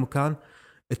بهذا المكان،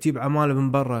 تجيب عمالة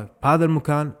من برا بهذا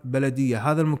المكان،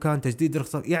 بلدية هذا المكان، تجديد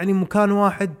رخصة، يعني مكان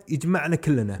واحد يجمعنا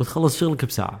كلنا وتخلص شغلك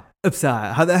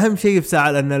بساعة. هذا أهم شيء،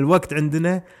 بساعة، لأن الوقت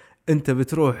عندنا. انت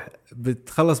بتروح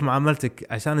بتخلص معاملتك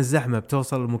عشان الزحمه،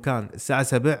 بتوصل المكان الساعه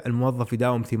 7، الموظف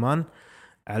يداوم 8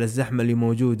 على الزحمه اللي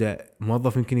موجوده.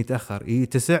 موظف يمكن يتاخر، يجي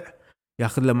 9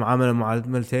 ياخذ له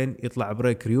معاملتين، يطلع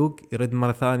بريك ريوق، يرد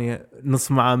مره ثانيه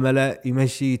نص معامله،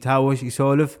 يمشي يتهاوش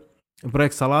يسولف،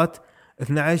 بريك صلاه،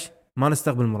 12 ما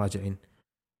نستقبل مراجعين.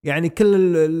 يعني كل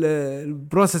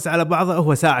البروسس على بعضه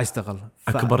هو ساعة اشتغل.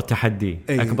 أكبر تحدي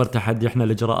أكبر تحدي إحنا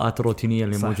الإجراءات الروتينية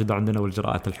اللي موجودة عندنا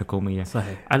والإجراءات الحكومية.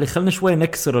 صحيح. علي خلنا شوي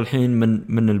نكسر الحين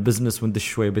من البزنس وندش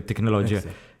شوي بالتكنولوجيا.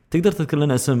 تقدر تذكر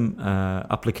لنا اسم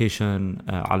أبليكيشن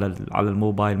على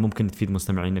الموبايل ممكن تفيد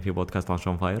مستمعينا في بودكاست لانش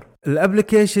اون فاير؟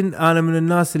 الأبليكيشن أنا من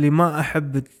الناس اللي ما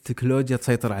أحب التكنولوجيا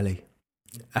تسيطر علي،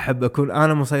 أحب أكون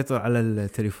أنا مسيطر على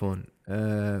التليفون.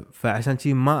 فعشان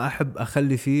شيء ما أحب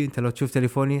أخلي فيه. أنت لو تشوف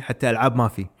تليفوني حتى ألعاب ما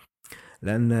فيه،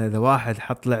 لأن إذا واحد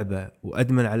حط لعبة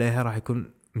وأدمن عليها راح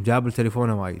يكون مجابل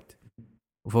تليفونه وايد.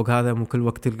 وفوق هذا مو كل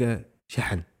وقت تلقى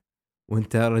شحن،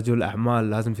 وأنت رجل أعمال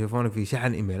لازم تليفونك فيه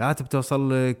شحن، إيميلات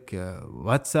بتوصل لك،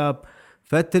 واتساب.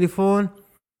 فالتليفون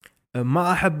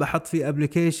ما أحب أحط فيه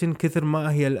أبليكيشن كثر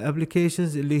ما هي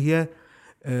الأبليكيشنز اللي هي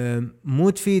مو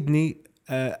تفيدني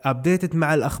أبديتت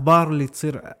مع الأخبار اللي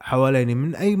تصير حواليني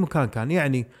من أي مكان كان.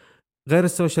 يعني غير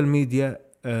السوشيال ميديا،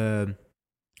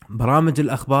 برامج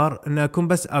الأخبار، إن أكون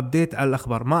بس أبديت على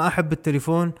الأخبار. ما أحب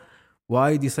التليفون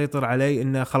وايد يسيطر علي،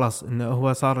 إنه خلاص إنه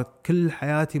هو صارت كل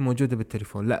حياتي موجودة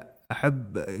بالتليفون. لا،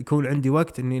 أحب يكون عندي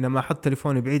وقت إني لما أحط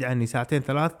تليفوني بعيد عني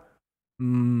 2-3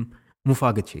 مو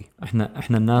فاقد شيء.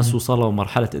 احنا الناس وصلوا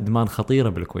مرحلة إدمان خطيرة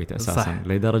بالكويت أساسا. صح.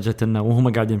 لدرجة إنه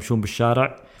وهم قاعدين يمشون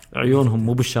بالشارع عيونهم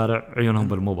مو بالشارع، عيونهم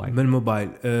بالموبايل.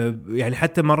 يعني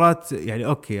حتى مرات يعني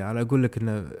أوكي أنا أقول لك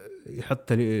إنه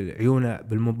يحط عيونه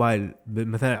بالموبايل،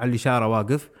 مثلا على الإشارة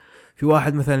واقف، في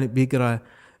واحد مثلا بيقرأ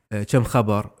كم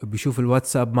خبر، بيشوف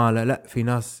الواتساب ماله، لا في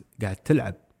ناس قاعد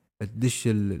تلعب، تدش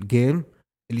الجيم،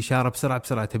 الإشارة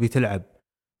بسرعة تبي تلعب،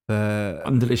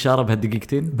 عند الإشارة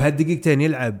بهالدقيقتين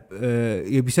يلعب،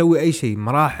 يبي يسوي أي شيء،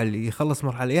 مراحل، يخلص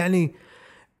مرحلة، يعني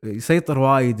يسيطر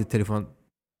وايد التليفون.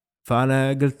 فأنا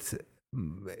قلت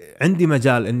عندي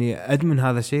مجال إني أدمن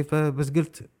هذا الشيء، فبس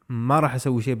قلت ما راح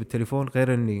أسوي شيء بالتليفون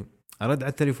غير إني أرد على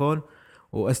التليفون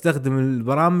وأستخدم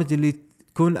البرامج اللي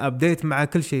تكون أبديت مع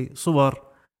كل شيء، صور،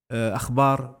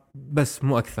 أخبار، بس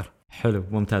مو أكثر. حلو،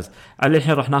 ممتاز. على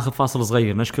الحين راح ناخذ فاصل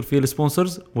صغير نشكر فيه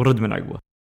السبونسرز ونرد من عقبه.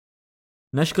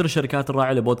 نشكر الشركات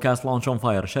الراعية لبودكاست لونش اون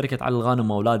فاير، شركة علي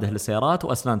الغانم وأولاده للسيارات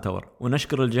وأسنان تاور.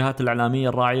 ونشكر الجهات الإعلامية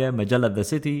الراعية، مجلة ذا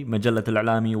سيتي، مجلة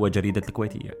الإعلامي، وجريدة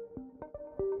الكويتية.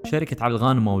 شركة علي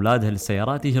الغانم وأولاده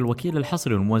للسيارات هي الوكيل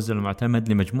الحصري والموزع المعتمد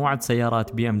لمجموعة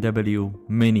سيارات بي ام دبليو،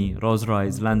 ميني، روز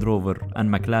رايز، لاند روفر، أن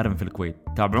ماكلارن في الكويت.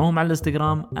 تابعوهم على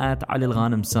الانستغرام @علي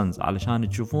الغانم سنز علشان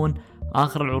تشوفون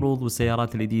آخر العروض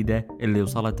والسيارات الجديدة اللي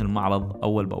وصلت المعرض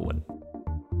أول بأول.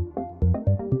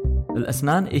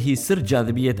 الأسنان هي سر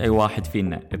جاذبية أي واحد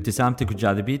فينا. ابتسامتك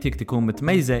وجاذبيتك تكون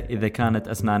متميزة إذا كانت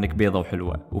أسنانك بيضة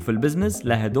وحلوة، وفي البزنس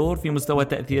لها دور في مستوى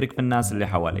تأثيرك في الناس اللي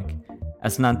حواليك.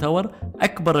 أسنان تاور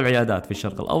أكبر العيادات في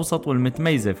الشرق الأوسط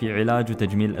والمتميزة في علاج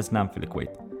وتجميل الأسنان في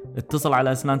الكويت. اتصل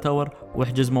على أسنان تاور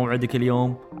واحجز موعدك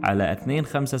اليوم على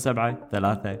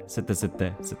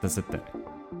 257-36666.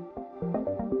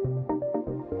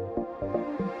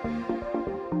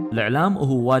 الإعلام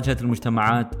هو واجهة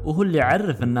المجتمعات، وهو اللي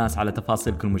يعرف الناس على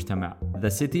تفاصيل كل مجتمع. ذا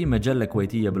سيتي مجلة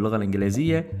كويتية باللغة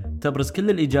الإنجليزية تبرز كل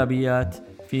الإيجابيات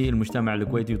في المجتمع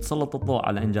الكويتي وتسلط الضوء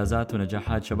على إنجازات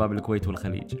ونجاحات شباب الكويت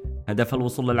والخليج. هدفها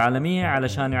الوصول للعالمية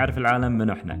علشان يعرف العالم من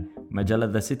إحنا. مجلة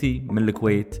ذا سيتي من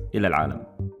الكويت إلى العالم.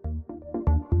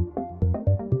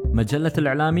 مجلة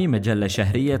الإعلامي مجلة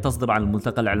شهرية تصدر عن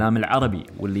الملتقى الإعلامي العربي،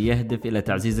 واللي يهدف إلى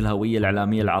تعزيز الهوية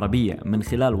الإعلامية العربية من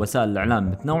خلال وسائل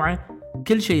الإعلام متنوعة.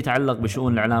 كل شيء يتعلق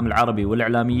بشؤون الإعلام العربي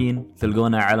والإعلاميين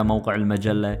تلقونه على موقع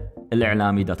المجلة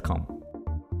الإعلامي.com.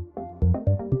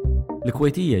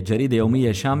 الكويتية جريدة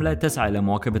يومية شاملة تسعى إلى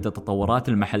مواكبة التطورات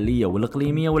المحلية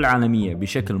والإقليمية والعالمية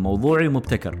بشكل موضوعي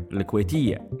ومبتكر.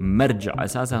 الكويتية مرجع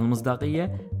أساسها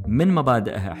المصداقية، من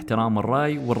مبادئها احترام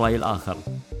الرأي والرأي الآخر.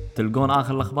 تلقون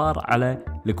آخر الأخبار على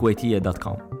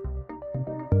الكويتية.com.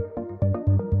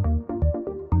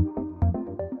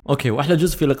 اوكي، واحلى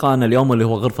جزء في لقائنا اليوم اللي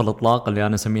هو غرفة الإطلاق اللي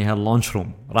أنا أسميها اللونش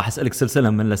روم. راح أسألك سلسلة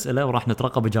من الأسئلة وراح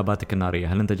نترقب إجاباتك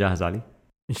النارية. هل أنت جاهز علي؟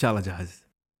 إن شاء الله جاهز.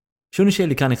 شنو الشيء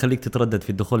اللي كان يخليك تتردد في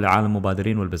الدخول لعالم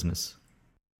المبادرين والبزنس؟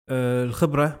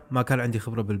 الخبرة. ما كان عندي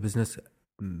خبرة بالبزنس،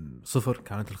 صفر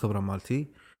كانت الخبرة مالتي،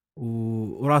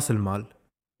 وراس المال.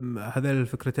 هذا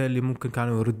الفكرتين اللي ممكن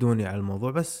كانوا يردوني على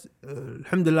الموضوع، بس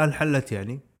الحمد لله انحلت،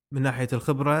 يعني من ناحية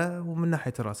الخبرة ومن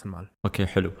ناحية راس المال. اوكي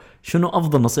حلو. شنو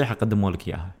أفضل نصيحة قدموا لك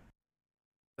إياها؟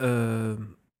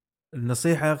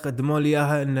 النصيحة قدموا لي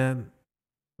إياها إنه،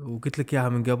 وقلت لك إياها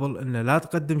من قبل، إنه لا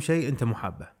تقدم شيء أنت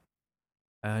محابه.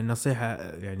 النصيحة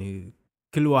يعني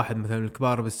كل واحد، مثلا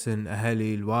الكبار بالسن،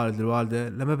 أهلي، الوالد، الوالدة،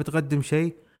 لما بتقدم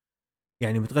شيء،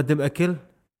 يعني بتقدم أكل،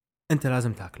 أنت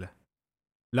لازم تأكله.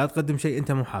 لا تقدم شيء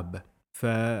أنت محابه.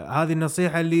 فهذه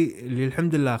النصيحة اللي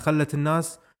الحمد لله خلت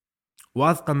الناس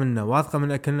واثقة منا، واثقة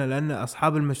من أكلنا، لأن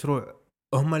أصحاب المشروع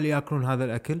هم اللي يأكلون هذا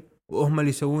الأكل، وهم اللي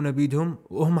يسوونه بيدهم،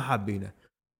 وهم حابينه.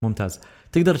 ممتاز.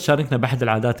 تقدر تشاركنا بأحد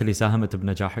العادات اللي ساهمت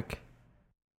بنجاحك؟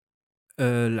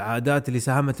 العادات اللي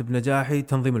ساهمت بنجاحي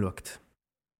تنظيم الوقت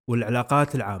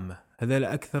والعلاقات العامة. هذول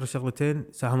أكثر شغلتين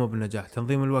ساهموا بالنجاح.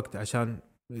 تنظيم الوقت عشان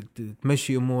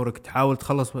تمشي أمورك، تحاول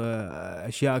تخلص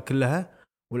أشياء كلها.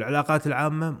 والعلاقات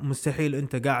العامة، مستحيل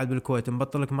أنت قاعد بالكويت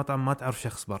مبطل لك مطعم ما تعرف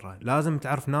شخص برا، لازم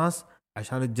تعرف ناس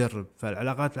عشان تجرب.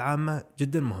 فالعلاقات العامة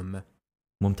جدا مهمة.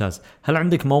 ممتاز. هل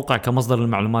عندك موقع كمصدر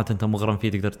المعلومات أنت مغرم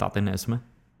فيه تقدر تعطينا اسمه؟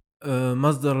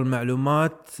 مصدر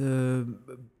المعلومات،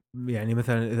 يعني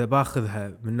مثلا إذا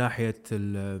باخذها من ناحية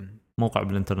موقع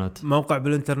بالإنترنت. موقع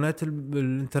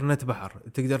بالإنترنت بحر،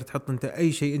 تقدر تحط أنت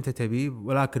أي شيء أنت تبيه،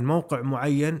 ولكن موقع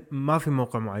معين ما في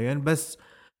موقع معين. بس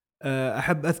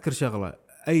أحب أذكر شغلة: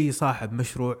 أي صاحب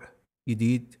مشروع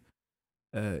جديد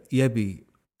يبي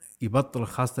يبطل،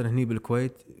 خاصة هني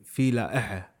بالكويت، في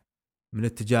لائحة من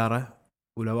التجارة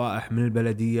ولوائح من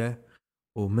البلدية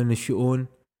ومن الشؤون،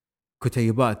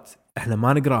 كتيبات احنا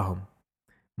ما نقراهم،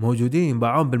 موجودين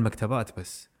ينباعون بالمكتبات،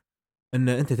 بس ان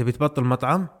انت تبي تبطل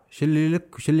مطعم، شو اللي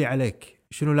لك وشو اللي عليك،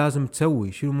 شنو لازم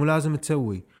تسوي، شنو مو لازم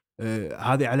تسوي.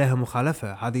 هذه عليها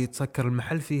مخالفة، هذه يتسكر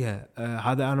المحل فيها،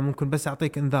 هذا انا ممكن بس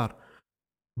اعطيك انذار.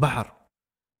 بحر.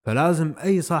 فلازم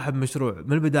اي صاحب مشروع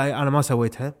من البداية، انا ما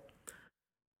سويتها،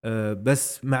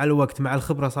 بس مع الوقت مع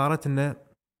الخبرة صارت انه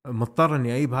مضطر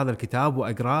اني اجيب هذا الكتاب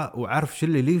واقراه واعرف شو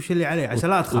اللي لي وشو اللي عليه عشان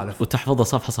لا اتخالف. وتحفظه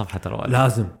صفحه صفحه ترى.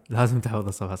 لازم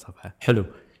تحفظه صفحه صفحه. حلو.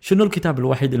 شنو الكتاب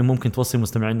الوحيد اللي ممكن توصي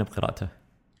مستمعينا بقراءته؟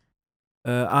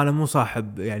 انا مو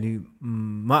صاحب، يعني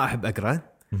ما احب اقرا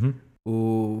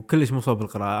وكلش مو صوب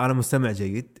بالقراءه. انا مستمع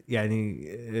جيد، يعني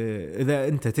اذا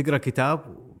انت تقرا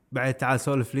كتاب بعد تعال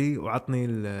سولف لي وعطني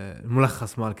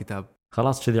الملخص مال الكتاب.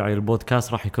 خلاص كذي على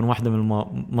البودكاست راح يكون واحدة من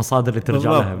المصادر اللي ترجع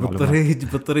لها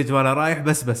بالطريق وانا رايح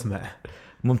بس بسمع.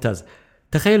 ممتاز.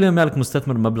 تخيل يوم مالك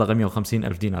مستثمر مبلغ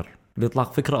 150,000 دينار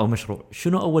لإطلاق فكرة أو مشروع،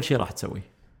 شنو أول شيء راح تسوي؟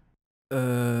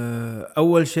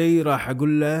 اول شيء راح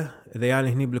اقول له اذا يعني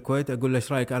هني بالكويت، اقول له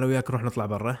ايش رايك انا وياك نروح نطلع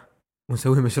برا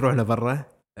ونسوي مشروعنا برا.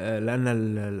 لان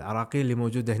العراقيل اللي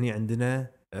موجوده هني عندنا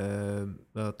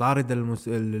طارده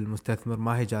المستثمر،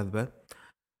 ما هي جاذبه.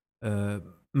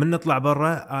 من نطلع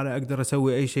برا انا اقدر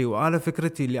اسوي اي شيء. وانا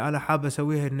فكرتي اللي انا حابه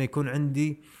اسويها انه يكون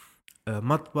عندي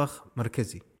مطبخ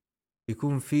مركزي،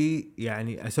 يكون فيه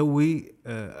يعني اسوي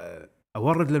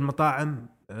اورد للمطاعم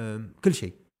كل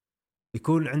شيء.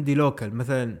 يكون عندي لوكال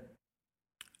مثلا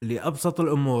لأبسط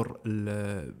الأمور،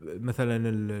 مثلا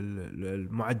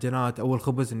المعجنات أو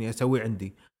الخبز، إني أسوي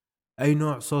عندي أي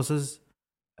نوع صوصز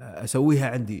أسويها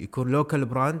عندي، يكون لوكال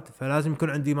براند. فلازم يكون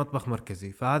عندي مطبخ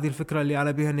مركزي. فهذه الفكرة اللي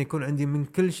أنا بيها، إنه يكون عندي من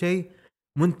كل شيء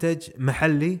منتج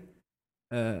محلي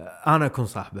أنا أكون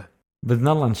صاحبه بإذن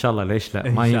الله. إن شاء الله، ليش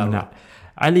لا، ما يمنع.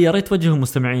 علي، يا ريت توجه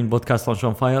مستمعين بودكاست لونش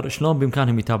اون فاير شلون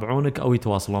بإمكانهم يتابعونك أو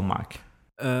يتواصلون معك.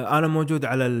 أنا موجود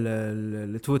على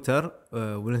التويتر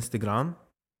والإنستغرام،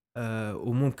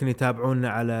 وممكن يتابعونا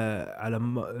على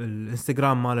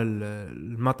الانستغرام مال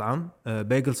المطعم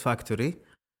بيجلز فاكتوري،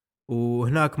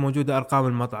 وهناك موجودة أرقام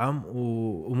المطعم،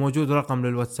 وموجود رقم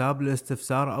للواتساب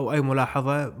للاستفسار أو أي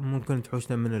ملاحظة ممكن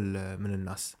تحوشنا من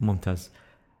الناس. ممتاز.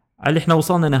 علي، احنا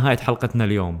وصلنا نهاية حلقتنا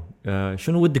اليوم.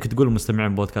 شنو ودك تقول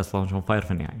للمستمعين بودكاست لونش اون فاير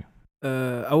في النهاية؟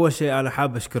 أول شيء أنا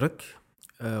حاب أشكرك،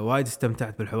 وايد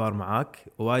استمتعت بالحوار معاك،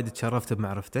 وايد تشرفت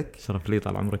بمعرفتك. شرف لي،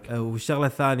 طال عمرك. والشغلة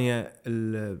الثانية،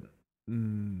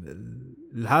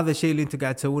 هذا الشيء اللي انت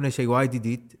قاعد تسوونه شيء وايد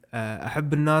جديد.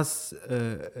 احب الناس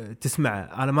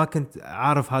تسمعه. انا ما كنت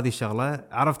عارف هذه الشغلة،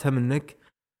 عرفتها منك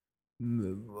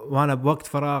وانا بوقت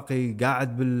فراغي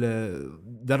قاعد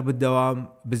بالدرب الدوام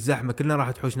بالزحمة، كلنا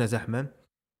راح تحوشنا زحمة.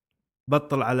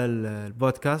 بطل على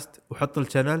البودكاست وحط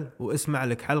الشانل واسمع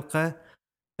لك حلقة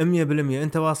 100%.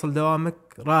 انت واصل دوامك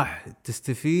راح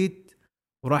تستفيد،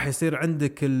 وراح يصير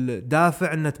عندك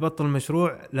الدافع ان تبطل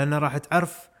مشروع، لأنه راح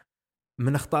تعرف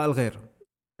من أخطاء الغير.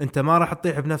 أنت ما راح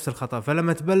تطيح بنفس الخطأ.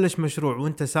 فلما تبلش مشروع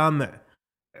وأنت سامع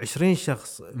 20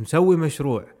 شخص مسوي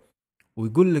مشروع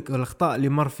ويقول لك الأخطاء اللي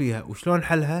مر فيها وشلون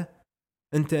حلها،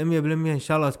 أنت 100% إن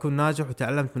شاء الله تكون ناجح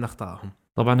وتعلمت من أخطائهم.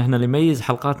 طبعا احنا اللي يميز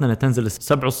حلقاتنا تنزل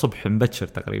 7 الصبح مبكر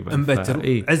تقريبا،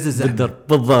 مبكر عز الزحمة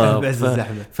بالضبط. عز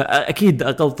الزحمة. فأكيد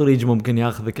أقل طريق ممكن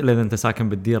ياخذك، إلا إذا أنت ساكن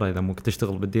بالديرة، إذا ممكن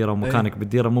تشتغل بالديرة ومكانك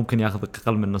بالديرة، ممكن ياخذك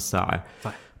أقل من نص ساعة.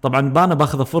 صح. طبعا أنا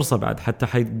باخذ فرصة بعد حتى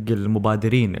حق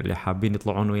المبادرين اللي حابين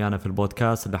يطلعون ويانا في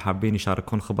البودكاست، اللي حابين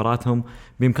يشاركون خبراتهم،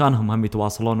 بإمكانهم هم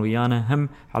يتواصلون ويانا هم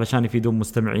علشان يفيدون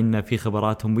مستمعينا في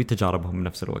خبراتهم وتجاربهم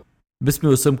بنفس الوقت. باسمي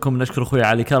واسمكم نشكر أخوي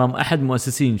علي كرم، أحد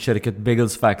مؤسسين شركة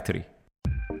بيجلز فاكتوري.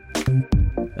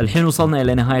 الحين وصلنا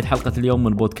إلى نهاية حلقة اليوم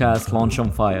من بودكاست لونش اون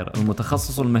فاير،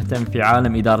 المتخصص والمهتم في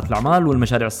عالم إدارة الأعمال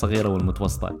والمشاريع الصغيرة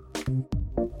والمتوسطة.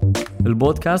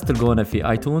 البودكاست تلقونه في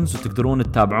آيتونز، وتقدرون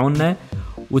تتابعونا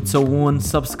وتسوون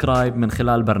سبسكرايب من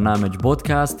خلال برنامج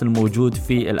بودكاست الموجود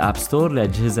في الاب ستور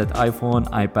لأجهزة آيفون،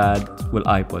 آيباد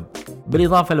والآيبود،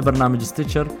 بالإضافة لبرنامج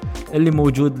ستيتشر اللي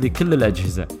موجود لكل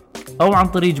الأجهزة، أو عن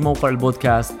طريق موقع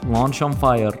البودكاست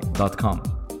launchonfire.com.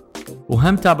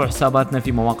 وهم تابعوا حساباتنا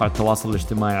في مواقع التواصل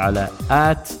الاجتماعي على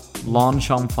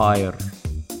 @launchonfire.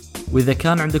 وإذا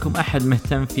كان عندكم أحد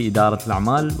مهتم في إدارة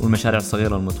الأعمال والمشاريع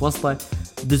الصغيرة والمتوسطة،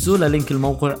 دزوا له لينك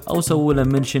الموقع أو سووا له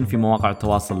منشن في مواقع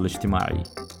التواصل الاجتماعي.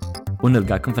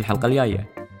 ونلقاكم في الحلقة الجاية.